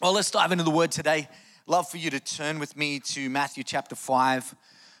Well, let's dive into the word today. Love for you to turn with me to Matthew chapter 5,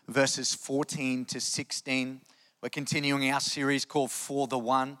 verses 14 to 16. We're continuing our series called For the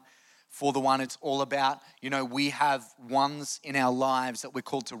One. For the One, it's all about, we have ones in our lives that we're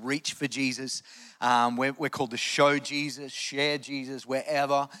called to reach for Jesus. We're called to show Jesus, share Jesus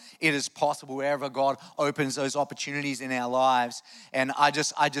wherever it is possible, wherever God opens those opportunities in our lives. And I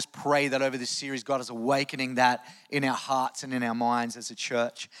just pray that over this series, God is awakening that in our hearts and in our minds as a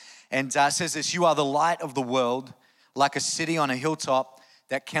church. And it says this: you are the light of the world, like a city on a hilltop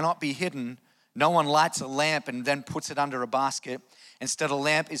that cannot be hidden. No one lights a lamp and then puts it under a basket. Instead, a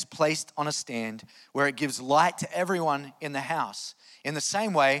lamp is placed on a stand where it gives light to everyone in the house. In the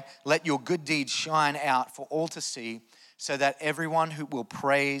same way, let your good deeds shine out for all to see, so that everyone who will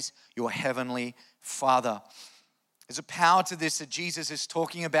praise your heavenly Father. There's a power to this that Jesus is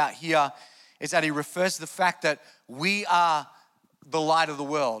talking about here, is that he refers to the fact that we are the light of the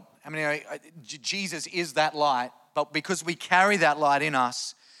world. I mean, Jesus is that light, but because we carry that light in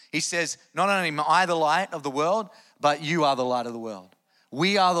us, he says, not only am I the light of the world, but you are the light of the world.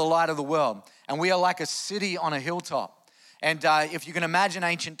 We are the light of the world. And we are like a city on a hilltop. And if you can imagine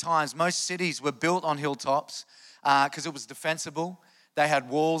ancient times, most cities were built on hilltops because it was defensible. They had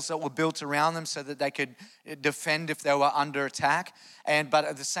walls that were built around them so that they could defend if they were under attack. But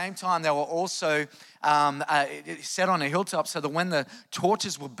at the same time, they were also set on a hilltop so that when the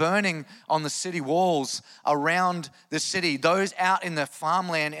torches were burning on the city walls around the city, those out in the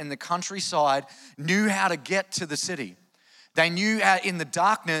farmland in the countryside knew how to get to the city. They knew in the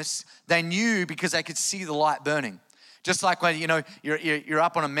darkness, they knew because they could see the light burning. Just like when, you're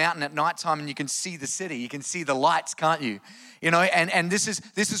up on a mountain at nighttime and you can see the city. You can see the lights, can't you? And this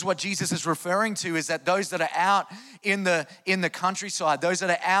is what Jesus is referring to, is that those that are out in the countryside, those that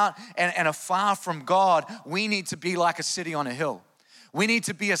are out and are far from God, we need to be like a city on a hill. We need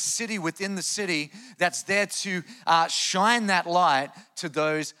to be a city within the city that's there to shine that light to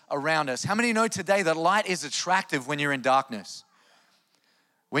those around us. How many know today that light is attractive when you're in darkness?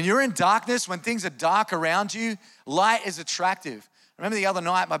 When you're in darkness, when things are dark around you, light is attractive. I remember the other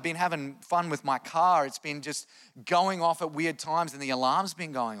night, I've been having fun with my car. It's been just going off at weird times and the alarm's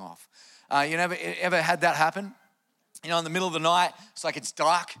been going off. You ever had that happen? In the middle of the night, it's like it's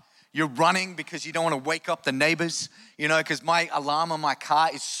dark. You're running because you don't want to wake up the neighbors, because my alarm on my car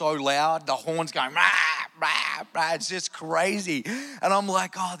is so loud. The horn's going, rah, rah, rah. It's just crazy. And I'm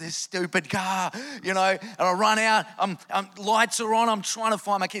like, oh, this stupid car, and I run out. Lights are on. I'm trying to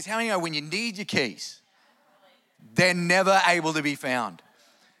find my keys. How many know when you need your keys, they're never able to be found?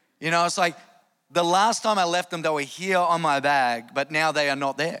 It's like the last time I left them, they were here on my bag, but now they are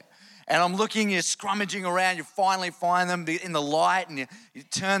not there. And I'm looking, you're scrummaging around, you finally find them in the light, and you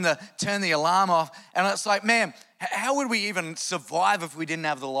turn the alarm off. And it's like, man, how would we even survive if we didn't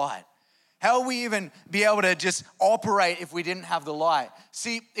have the light? How would we even be able to just operate if we didn't have the light?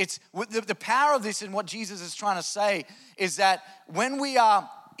 See, it's the power of this and what Jesus is trying to say is that when we are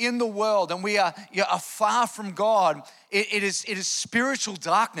in the world and we are far from God, it is spiritual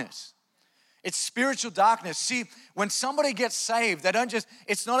darkness. It's spiritual darkness. See, when somebody gets saved,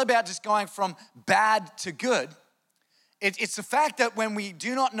 it's not about just going from bad to good. It's the fact that when we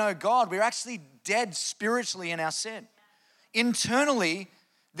do not know God, we're actually dead spiritually in our sin. Internally,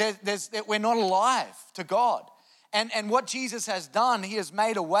 we're not alive to God. And what Jesus has done, he has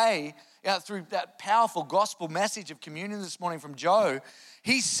made a way through that powerful gospel message of communion this morning from Joe.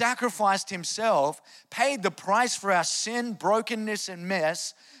 He sacrificed himself, paid the price for our sin, brokenness, and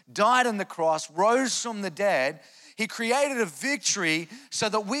mess, died on the cross, rose from the dead. He created a victory so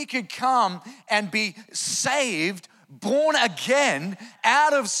that we could come and be saved, born again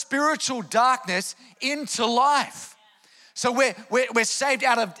out of spiritual darkness into life. So we're saved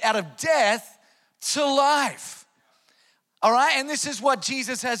out of death to life. All right, and this is what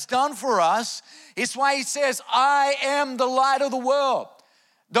Jesus has done for us. It's why he says, I am the light of the world.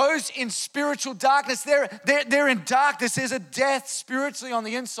 Those in spiritual darkness, they're in darkness. There's a death spiritually on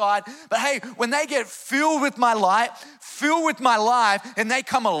the inside. But hey, when they get filled with my light, filled with my life, and they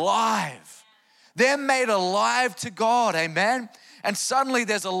come alive. They're made alive to God, amen? And suddenly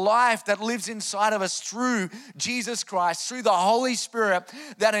there's a life that lives inside of us through Jesus Christ, through the Holy Spirit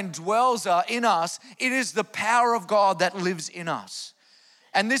that indwells in us. It is the power of God that lives in us.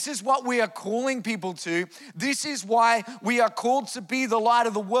 And this is what we are calling people to. This is why we are called to be the light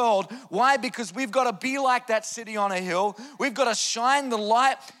of the world. Why? Because we've got to be like that city on a hill. We've got to shine the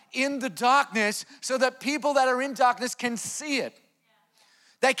light in the darkness so that people that are in darkness can see it.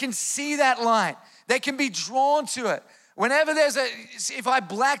 They can see that light. They can be drawn to it. Whenever if I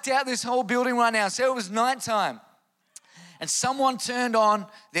blacked out this whole building right now, say it was nighttime, and someone turned on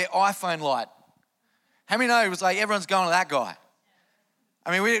their iPhone light. How many know it was like everyone's going to that guy?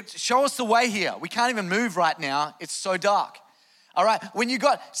 I mean, show us the way here. We can't even move right now. It's so dark. All right,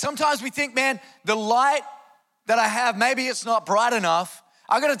 sometimes we think, man, the light that I have, maybe it's not bright enough.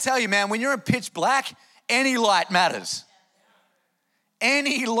 I got to tell you, man, when you're in pitch black, any light matters.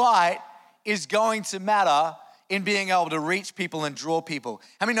 Any light is going to matter in being able to reach people and draw people.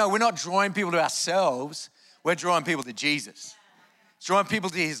 How many know we're not drawing people to ourselves, we're drawing people to Jesus. Drawing people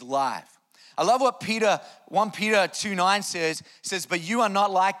to his life. I love what 1 Peter 2:9 says, but you are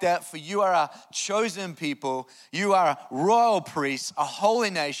not like that, for you are a chosen people. You are a royal priest, a holy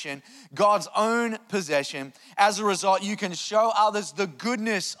nation, God's own possession. As a result, you can show others the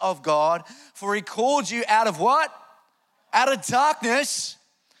goodness of God, for he called you out of what? Out of darkness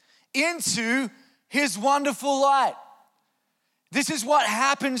into his wonderful light. This is what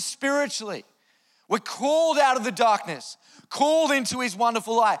happens spiritually. We're called out of the darkness, called into his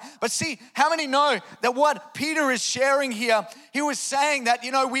wonderful light. But see, how many know that what Peter is sharing here, he was saying that,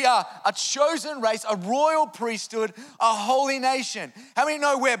 we are a chosen race, a royal priesthood, a holy nation. How many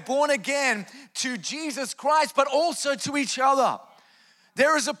know we're born again to Jesus Christ, but also to each other?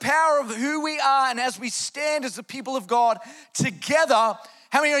 There is a power of who we are, and as we stand as the people of God together,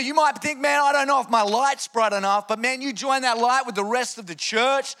 how many of you might think, man, I don't know if my light's bright enough, but man, you join that light with the rest of the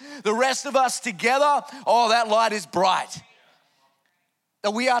church, the rest of us together, oh, that light is bright.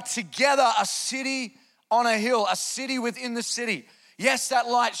 That we are together, a city on a hill, a city within the city. Yes, that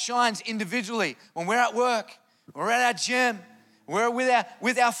light shines individually when we're at work, we're at our gym, we're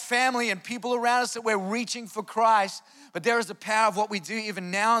with our family and people around us that we're reaching for Christ. But there is the power of what we do even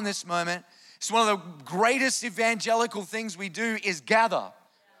now in this moment. It's one of the greatest evangelical things we do is gather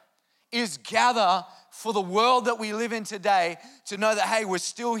for the world that we live in today to know that, hey, we're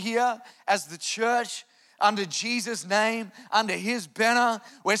still here as the church under Jesus' name, under his banner.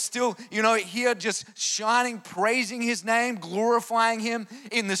 We're still, here just shining, praising his name, glorifying him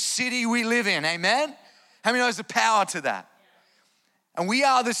in the city we live in. Amen? How many know there's a power to that? And we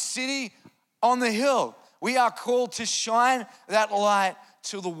are the city on the hill. We are called to shine that light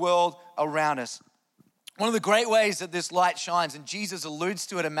to the world around us. One of the great ways that this light shines, and Jesus alludes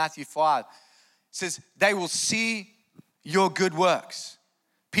to it in Matthew 5, says, they will see your good works.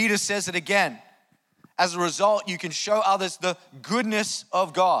 Peter says it again. As a result, you can show others the goodness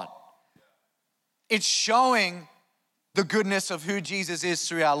of God. It's showing the goodness of who Jesus is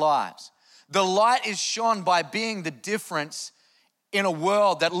through our lives. The light is shone by being the difference in a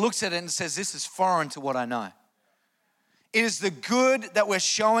world that looks at it and says, this is foreign to what I know. It is the good that we're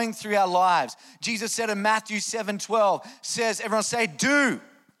showing through our lives. Jesus said in Matthew 7:12, says, everyone say, do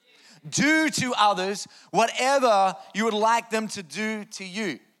to others whatever you would like them to do to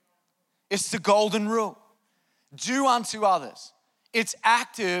you. It's the golden rule. Do unto others. It's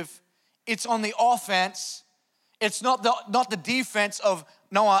active. It's on the offense. It's not the defense of,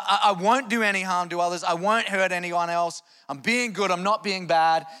 no, I won't do any harm to others. I won't hurt anyone else. I'm being good. I'm not being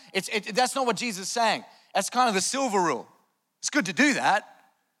bad. That's not what Jesus is saying. That's kind of the silver rule. It's good to do that.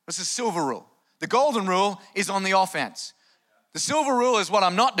 It's the silver rule. The golden rule is on the offense. The silver rule is what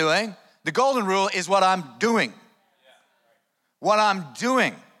I'm not doing. The golden rule is what I'm doing. What I'm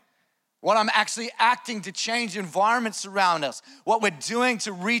doing. What I'm actually acting to change environments around us. What we're doing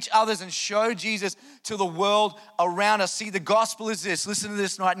to reach others and show Jesus to the world around us. See, the gospel is this. Listen to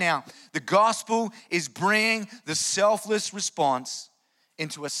this right now. The gospel is bringing the selfless response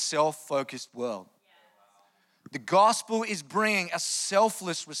into a self-focused world. The gospel is bringing a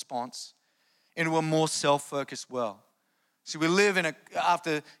selfless response into a more self-focused world. See, we live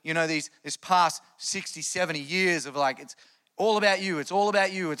after this past 60, 70 years of it's all about you, it's all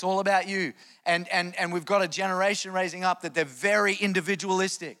about you, it's all about you. And we've got a generation raising up that they're very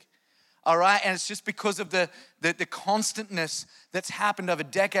individualistic. All right, and it's just because of the constantness that's happened over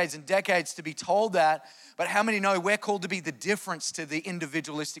decades and decades to be told that. But how many know we're called to be the difference to the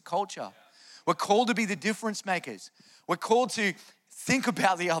individualistic culture? We're called to be the difference makers. We're called to think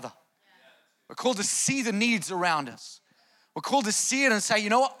about the other. We're called to see the needs around us. We're called to see it and say,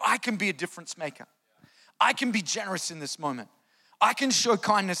 you know what? I can be a difference maker. I can be generous in this moment. I can show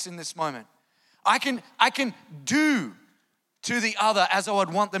kindness in this moment. I can do to the other as I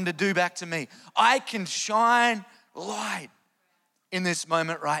would want them to do back to me. I can shine light in this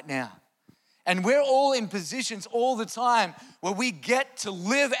moment right now. And we're all in positions all the time where we get to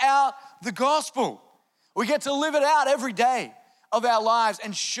live out the gospel. We get to live it out every day of our lives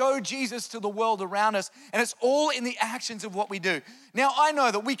and show Jesus to the world around us. And it's all in the actions of what we do. Now, I know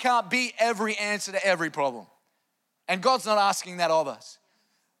that we can't be every answer to every problem. And God's not asking that of us.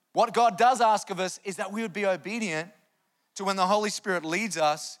 What God does ask of us is that we would be obedient to when the Holy Spirit leads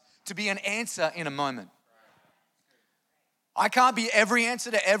us to be an answer in a moment. I can't be every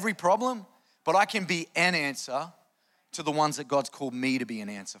answer to every problem, but I can be an answer to the ones that God's called me to be an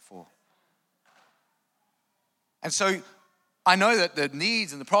answer for. And so I know that the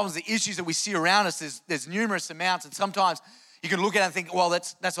needs and the problems, the issues that we see around us, there's numerous amounts, and sometimes you can look at it and think, well,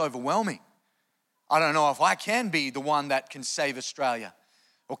 that's overwhelming. I don't know if I can be the one that can save Australia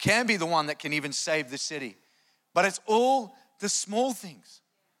or can be the one that can even save the city. But it's all the small things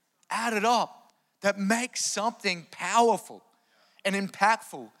added up that make something powerful and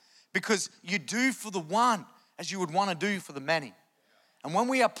impactful, because you do for the one as you would want to do for the many. And when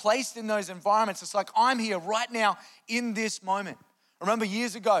we are placed in those environments, it's like, I'm here right now in this moment. I remember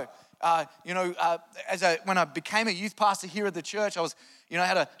years ago, when I became a youth pastor here at the church, I was,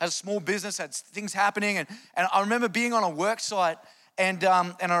 had a small business, had things happening, and I remember being on a work site, and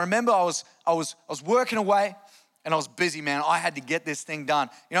I remember I was working away, and I was busy, man. I had to get this thing done.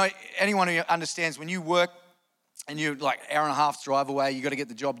 Anyone who understands, when you work and you're like an hour and a half drive away, you got to get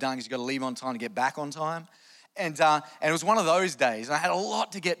the job done because you got to leave on time to get back on time. And it was one of those days, and I had a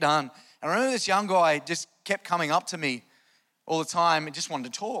lot to get done. And I remember this young guy just kept coming up to me all the time and just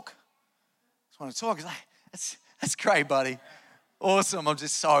wanted to talk. He's like, that's great, buddy. Awesome. I'm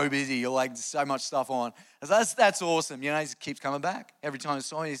just so busy. You're like, so much stuff on. I was like, that's awesome. He just keeps coming back. Every time I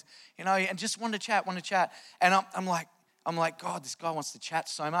saw him, and just wanted to chat. And I'm like, God, this guy wants to chat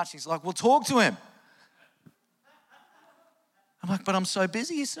so much. He's like, well, talk to him. I'm like, but I'm so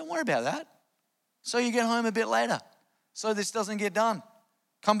busy. He said, don't worry about that. So you get home a bit later. So this doesn't get done.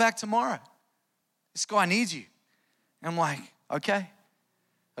 Come back tomorrow. This guy needs you. And I'm like, okay.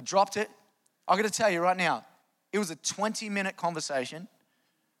 I dropped it. I got to tell you right now, it was a 20-minute conversation.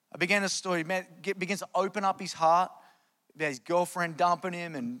 I began a story. Begins to open up his heart about his girlfriend dumping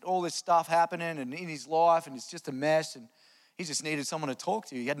him and all this stuff happening and in his life, and it's just a mess, and he just needed someone to talk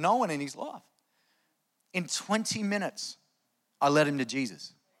to. He had no one in his life. In 20 minutes, I led him to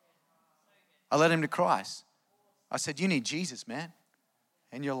Jesus. I led him to Christ. I said, you need Jesus, man,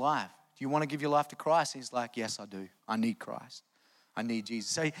 in your life. Do you want to give your life to Christ? He's like, yes, I do. I need Christ. I need Jesus.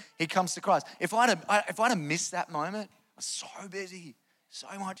 So he comes to Christ. If I'd have missed that moment, I was so busy, so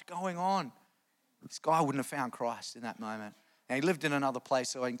much going on, this guy wouldn't have found Christ in that moment. And he lived in another place,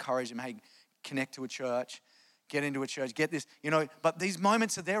 so I encouraged him, hey, connect to a church, get into a church, get this, But these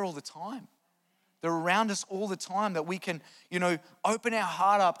moments are there all the time. They're around us all the time, that we can, open our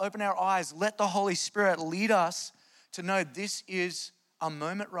heart up, open our eyes, let the Holy Spirit lead us to know this is a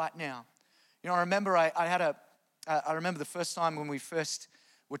moment right now. I remember I remember the first time when we first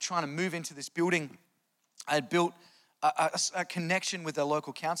were trying to move into this building, I had built a connection with a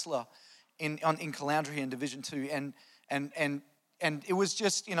local counsellor in Caloundra in Division 2, and it was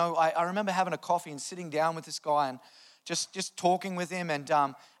just, I remember having a coffee and sitting down with this guy and just talking with him, and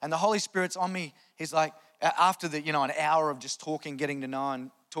the Holy Spirit's on me. He's like, after an hour of just talking, getting to know and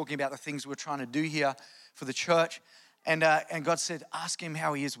talking about the things we're trying to do here for the church, and God said, ask him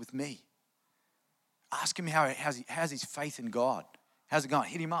how he is with me. Ask him how's his faith in God. How's it going?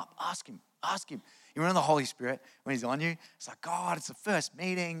 Hit him up. Ask him. You remember the Holy Spirit when he's on you? It's like, God, it's the first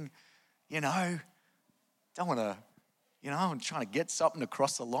meeting. Don't want to, I'm trying to get something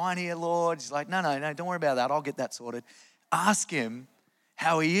across the line here, Lord. He's like, no, don't worry about that. I'll get that sorted. Ask him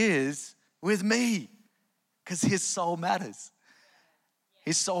how he is with me, because his soul matters.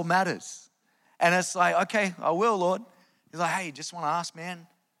 His soul matters. And it's like, okay, I will, Lord. He's like, hey, just want to ask, man,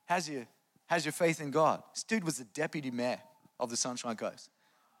 how's your faith in God? This dude was the deputy mayor of the Sunshine Coast.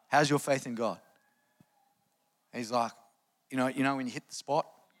 How's your faith in God? And he's like, when you hit the spot,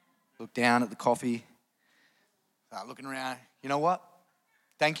 look down at the coffee, start looking around. You know what?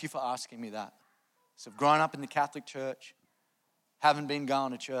 Thank you for asking me that. So I've grown up in the Catholic Church, haven't been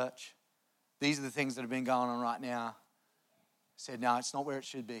going to church. These are the things that have been going on right now. I said, no, it's not where it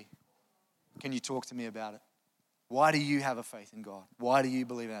should be. Can you talk to me about it? Why do you have a faith in God? Why do you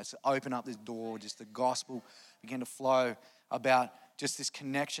believe in that? So open up this door, just the gospel began to flow about just this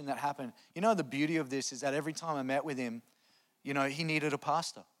connection that happened. The beauty of this is that every time I met with him, he needed a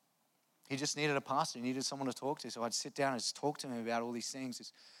pastor. He just needed a pastor. He needed someone to talk to. So I'd sit down and just talk to him about all these things,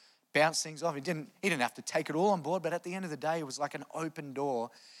 just bounce things off. He didn't have to take it all on board, but at the end of the day, it was like an open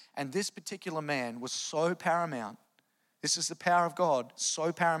door. And this particular man was so paramount. This is the power of God,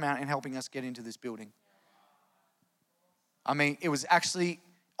 so paramount in helping us get into this building. I mean, it was actually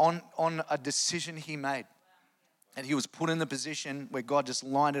on a decision he made. And he was put in the position where God just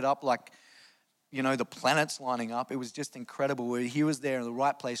lined it up like, the planets lining up. It was just incredible where he was there in the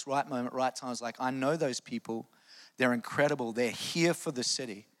right place, right moment, right time. It's like, I know those people. They're incredible. They're here for the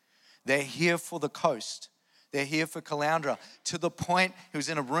city. They're here for the coast. They're here for Caloundra. To the point, he was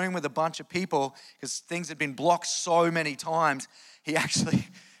in a room with a bunch of people because things had been blocked so many times. He actually,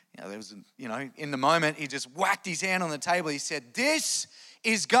 in the moment, he just whacked his hand on the table. He said, "This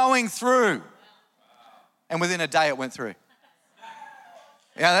is going through." And within a day, it went through.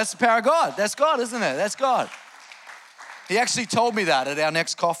 Yeah, that's the power of God. That's God, isn't it? That's God. He actually told me that at our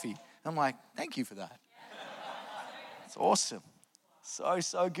next coffee. I'm like, thank you for that. It's awesome.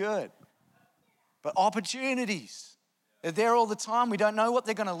 So good. But opportunities, they're there all the time. We don't know what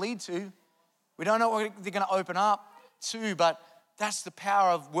they're going to lead to. We don't know what they're going to open up to, but that's the power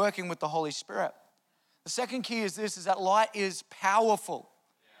of working with the Holy Spirit. The second key is this, is that light is powerful.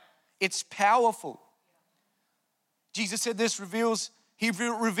 It's powerful. Jesus said this He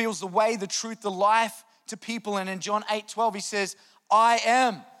reveals the way, the truth, the life to people. And in John 8:12, he says, "I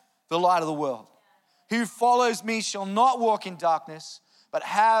am the light of the world. Who follows me shall not walk in darkness, but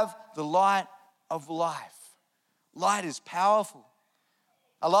have the light of life." Light is powerful.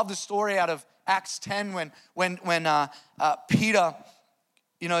 I love the story out of Acts 10 when Peter,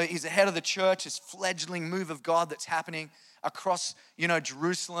 he's the head of the church, this fledgling move of God that's happening across,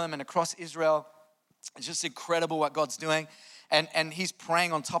 Jerusalem and across Israel. It's just incredible what God's doing. And he's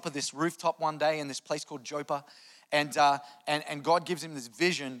praying on top of this rooftop one day in this place called Joppa. And God gives him this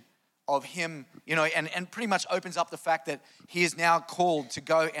vision of him, and pretty much opens up the fact that he is now called to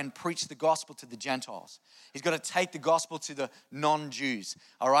go and preach the gospel to the Gentiles. He's got to take the gospel to the non-Jews,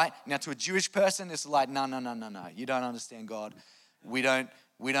 all right? Now, to a Jewish person, it's like, no. You don't understand God. We don't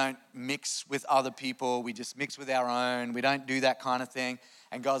mix with other people. We just mix with our own. We don't do that kind of thing.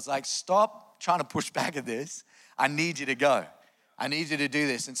 And God's like, stop trying to push back at this. I need you to go. I need you to do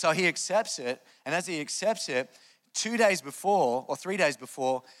this. And so he accepts it. And as he accepts it, 3 days before,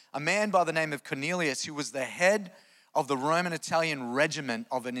 a man by the name of Cornelius, who was the head of the Roman Italian regiment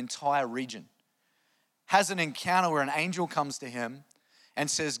of an entire region, has an encounter where an angel comes to him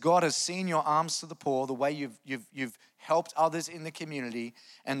and says, "God has seen your alms to the poor, the way you've helped others in the community,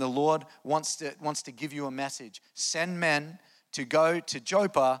 and the Lord wants to give you a message. Send men to go to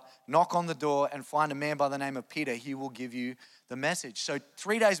Joppa, knock on the door, and find a man by the name of Peter. He will give you the message." So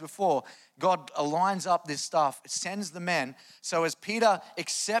 3 days before, God aligns up this stuff, sends the men. So as Peter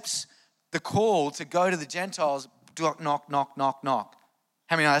accepts the call to go to the Gentiles, knock.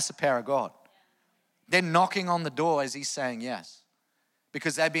 How many know that's the power of God? They're knocking on the door as he's saying yes,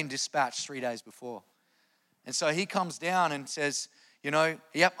 because they've been dispatched 3 days before. And so he comes down and says,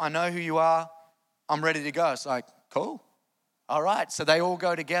 "Yep, I know who you are. I'm ready to go." It's like, cool. All right. So they all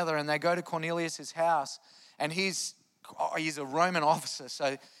go together and they go to Cornelius' house, and he's a Roman officer.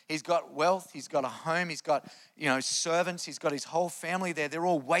 So he's got wealth, he's got a home, he's got, servants, he's got his whole family there. They're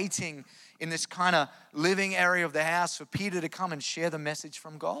all waiting in this kind of living area of the house for Peter to come and share the message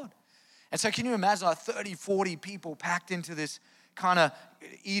from God. And so can you imagine like 30, 40 people packed into this kind of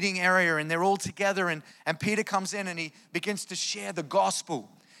eating area, and they're all together, and Peter comes in and he begins to share the gospel.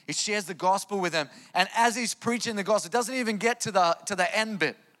 He shares the gospel with them. And as he's preaching the gospel, it doesn't even get to the end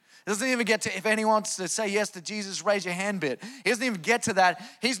bit. It doesn't even get to, if anyone wants to say yes to Jesus, raise your hand bit. He doesn't even get to that.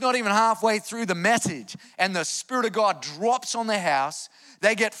 He's not even halfway through the message. And the Spirit of God drops on their house.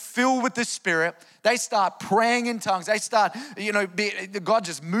 They get filled with the Spirit. They start praying in tongues. They start, God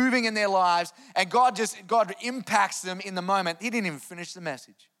just moving in their lives. And God impacts them in the moment. He didn't even finish the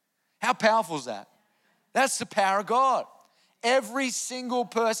message. How powerful is that? That's the power of God. Every single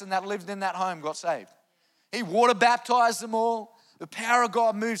person that lived in that home got saved. He water baptized them all. The power of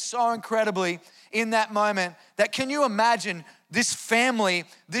God moved so incredibly in that moment that, can you imagine this family,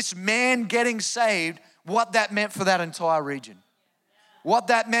 this man getting saved, what that meant for that entire region? What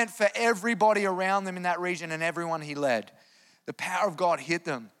that meant for everybody around them in that region and everyone he led. The power of God hit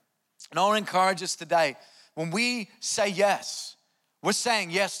them. And I want to encourage us today, when we say yes, we're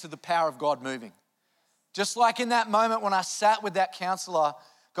saying yes to the power of God moving. Just like in that moment when I sat with that counselor,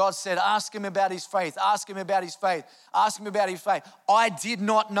 God said, ask him about his faith, ask him about his faith, ask him about his faith. I did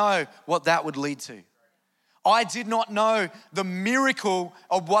not know what that would lead to. I did not know the miracle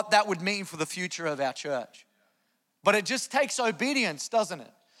of what that would mean for the future of our church. But it just takes obedience, doesn't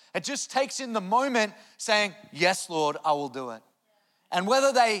it? It just takes in the moment saying, yes, Lord, I will do it. And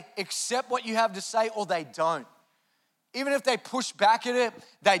whether they accept what you have to say or they don't, even if they push back at it,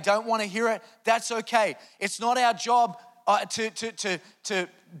 they don't want to hear it, that's okay. It's not our job to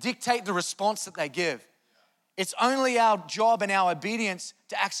dictate the response that they give. It's only our job and our obedience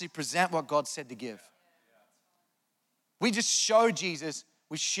to actually present what God said to give. We just show Jesus,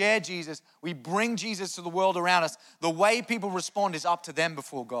 we share Jesus, we bring Jesus to the world around us. The way people respond is up to them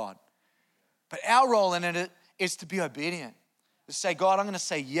before God. But our role in it is to be obedient. To say, God, I'm going to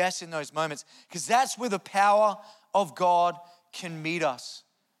say yes in those moments, because that's where the power of God can meet us.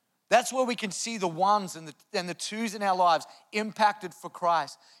 That's where we can see the ones and the twos in our lives impacted for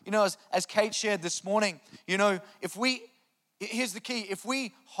Christ. You know, as Kate shared this morning, you know, here's the key, if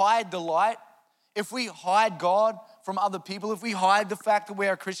we hide the light, if we hide God from other people, if we hide the fact that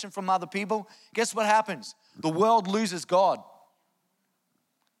we're a Christian from other people, guess what happens? The world loses God.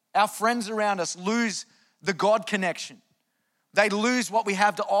 Our friends around us lose the God connection. They lose what we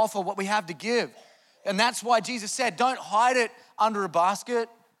have to offer, what we have to give. And that's why Jesus said, don't hide it under a basket.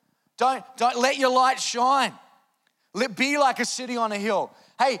 Don't let your light shine. Be like a city on a hill.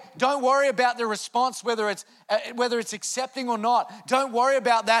 Hey, don't worry about the response, whether it's accepting or not. Don't worry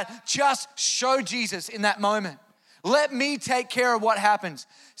about that. Just show Jesus in that moment. Let me take care of what happens.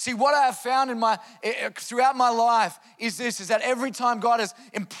 See, what I have found throughout my life is that every time God has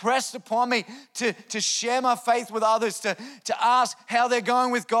impressed upon me to share my faith with others, to ask how they're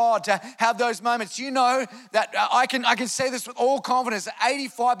going with God, to have those moments, you know that I can say this with all confidence, that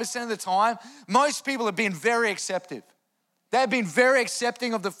 85% of the time, most people have been very accepting. They've been very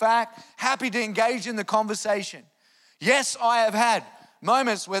accepting of the fact, happy to engage in the conversation. Yes, I have had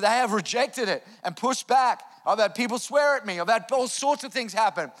moments where they have rejected it and pushed back. I've had people swear at me. I've had all sorts of things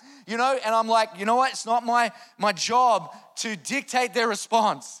happen, you know, and I'm like, you know what? It's not my job to dictate their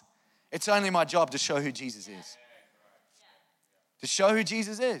response. It's only my job to show who Jesus is. To show who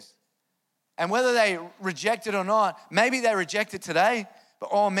Jesus is. And whether they reject it or not, maybe they reject it today, but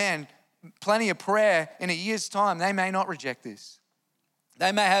oh man, plenty of prayer in a year's time, they may not reject this.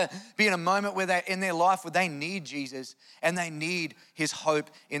 They may be in a moment in their life where they need Jesus and they need his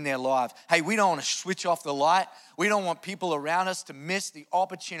hope in their life. Hey, we don't want to switch off the light. We don't want people around us to miss the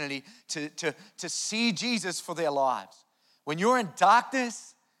opportunity to see Jesus for their lives. When you're in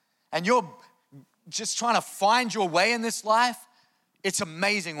darkness and you're just trying to find your way in this life, it's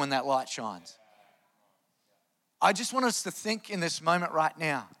amazing when that light shines. I just want us to think in this moment right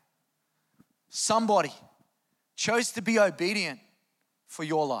now. Somebody chose to be obedient for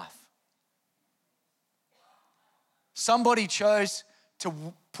your life. Somebody chose to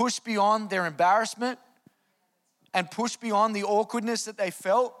push beyond their embarrassment and push beyond the awkwardness that they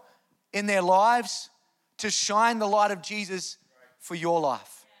felt in their lives to shine the light of Jesus for your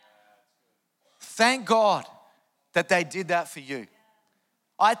life. Thank God that they did that for you.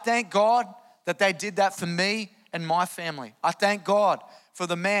 I thank God that they did that for me and my family. I thank God for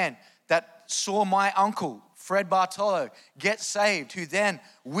the man that saw my uncle, Fred Bartolo, get saved, who then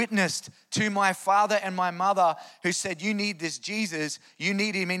witnessed to my father and my mother, who said, you need this Jesus, you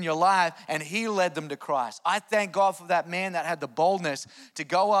need him in your life, and he led them to Christ. I thank God for that man that had the boldness to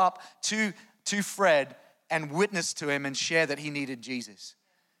go up to Fred and witness to him and share that he needed Jesus.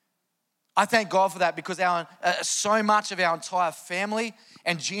 I thank God for that, because so much of our entire family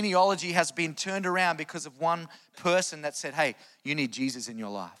and genealogy has been turned around because of one person that said, hey, you need Jesus in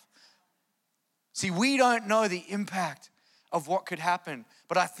your life. See, we don't know the impact of what could happen,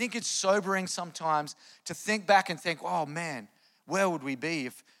 but I think it's sobering sometimes to think back and think, oh man, where would we be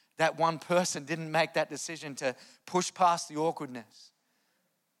if that one person didn't make that decision to push past the awkwardness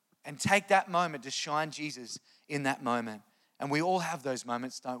and take that moment to shine Jesus in that moment. And we all have those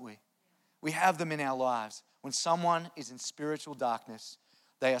moments, don't we? We have them in our lives. When someone is in spiritual darkness,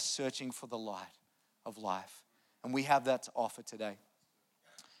 they are searching for the light of life. And we have that to offer today.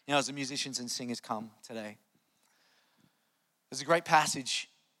 You know, as the musicians and singers come today, there's a great passage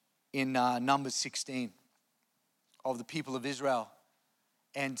in Numbers 16 of the people of Israel,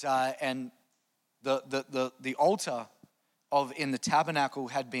 and the altar in the tabernacle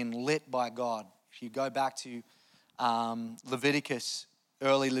had been lit by God. If you go back to Leviticus,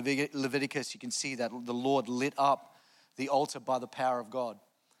 early Leviticus, you can see that the Lord lit up the altar by the power of God,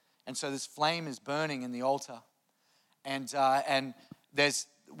 and so this flame is burning in the altar, and there's.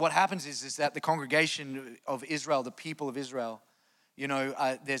 What happens is that the congregation of Israel, the people of Israel, you know,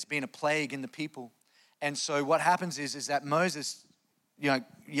 there's been a plague in the people. And so what happens is that Moses, you know,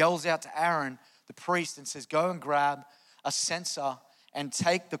 yells out to Aaron, the priest, and says, go and grab a censer and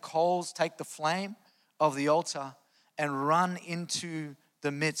take the coals, take the flame of the altar and run into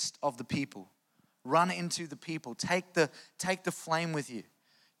the midst of the people. Run into the people. Take the flame with you.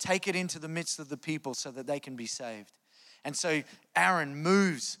 Take it into the midst of the people so that they can be saved. And so Aaron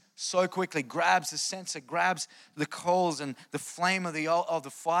moves so quickly, grabs the censer, grabs the coals and the flame of the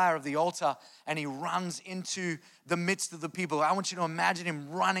fire of the altar, and he runs into the midst of the people. I want you to imagine him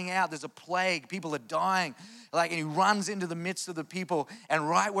running out. There's a plague. People are dying. And he runs into the midst of the people, and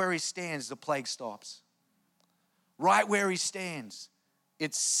right where he stands, the plague stops. Right where he stands,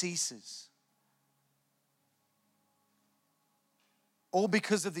 it ceases. All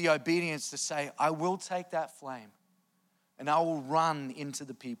because of the obedience to say, I will take that flame and I will run into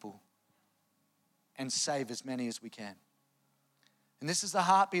the people and save as many as we can. And this is the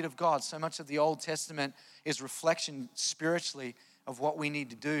heartbeat of God. So much of the Old Testament is reflection spiritually of what we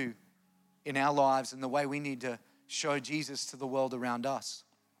need to do in our lives and the way we need to show Jesus to the world around us.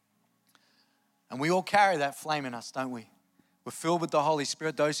 And we all carry that flame in us, don't we? We're filled with the Holy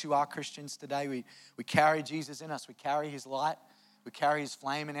Spirit. Those who are Christians today, we carry Jesus in us. We carry his light. We carry his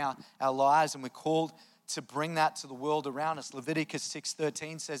flame in our lives, and we're called to bring that to the world around us. Leviticus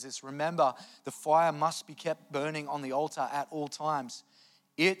 6:13 says this, remember, the fire must be kept burning on the altar at all times.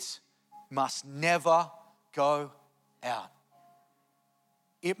 It must never go out.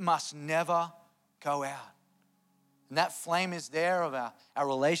 It must never go out. And that flame is there of our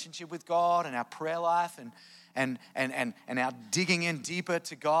relationship with God and our prayer life and our digging in deeper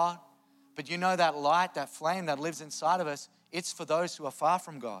to God. But you know that light, that flame that lives inside of us, it's for those who are far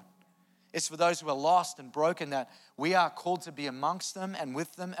from God. It's for those who are lost and broken, that we are called to be amongst them and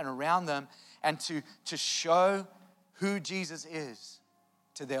with them and around them and to show who Jesus is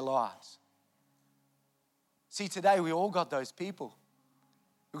to their lives. See, today we all got those people.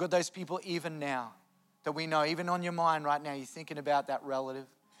 We've got those people even now that we know, even on your mind right now, you're thinking about that relative,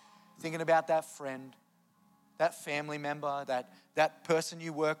 thinking about that friend, that family member, that person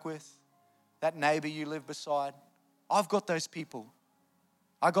you work with, that neighbor you live beside. I've got those people.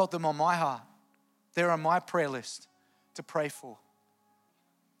 I got them on my heart. They're on my prayer list to pray for.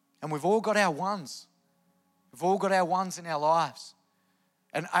 And we've all got our ones. We've all got our ones in our lives.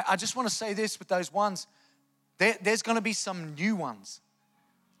 And I just want to say this with those ones, there's going to be some new ones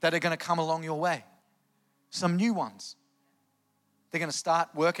that are going to come along your way. Some new ones. They're going to start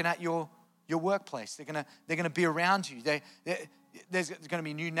working at your workplace. They're going to be around you. There's going to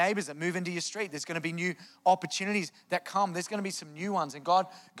be new neighbors that move into your street. There's going to be new opportunities that come. There's going to be some new ones. And God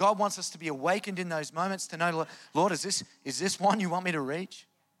wants us to be awakened in those moments to know, Lord, is this one you want me to reach?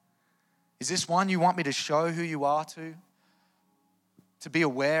 Is this one you want me to show who you are to? To be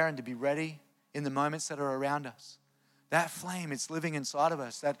aware and to be ready in the moments that are around us. That flame, it's living inside of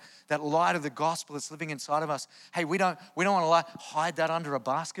us. That light of the gospel is living inside of us. Hey, we don't want to hide that under a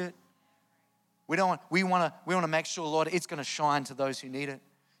basket. We want to make sure, Lord, it's going to shine to those who need it.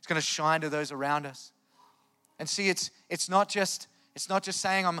 It's going to shine to those around us. And see, it's not just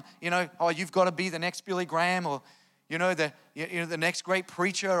saying you've got to be the next Billy Graham or the next great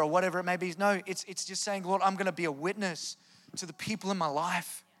preacher or whatever it may be. No, it's just saying, Lord, I'm going to be a witness to the people in my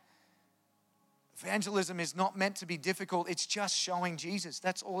life. Evangelism is not meant to be difficult. It's just showing Jesus.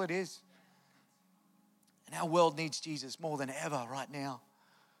 That's all it is. And our world needs Jesus more than ever right now.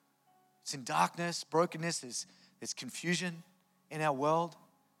 It's in darkness, brokenness, there's confusion in our world.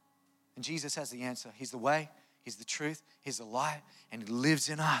 And Jesus has the answer. He's the way, he's the truth, he's the light, and he lives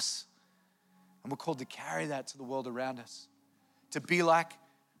in us. And we're called to carry that to the world around us. To be like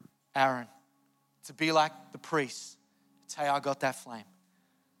Aaron, to be like the priest. To say, I got that flame.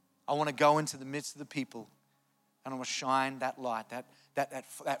 I want to go into the midst of the people and I want to shine that light,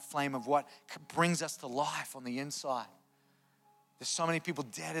 that flame of what brings us to life on the inside. There's so many people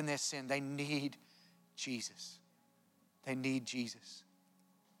dead in their sin. They need Jesus. They need Jesus.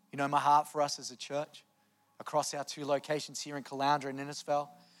 You know, my heart for us as a church, across our 2 locations here in Caloundra and Innisfail,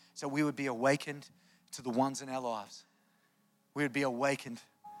 so we would be awakened to the ones in our lives. We would be awakened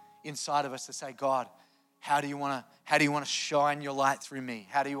inside of us to say, God, how do you want to shine your light through me?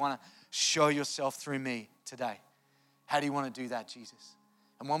 How do you want to show yourself through me today? How do you want to do that, Jesus?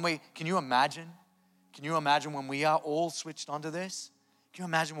 And can you imagine when we are all switched onto this? Can you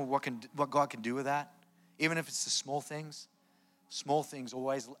imagine what God can do with that? Even if it's the small things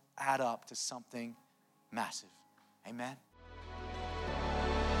always add up to something massive. Amen.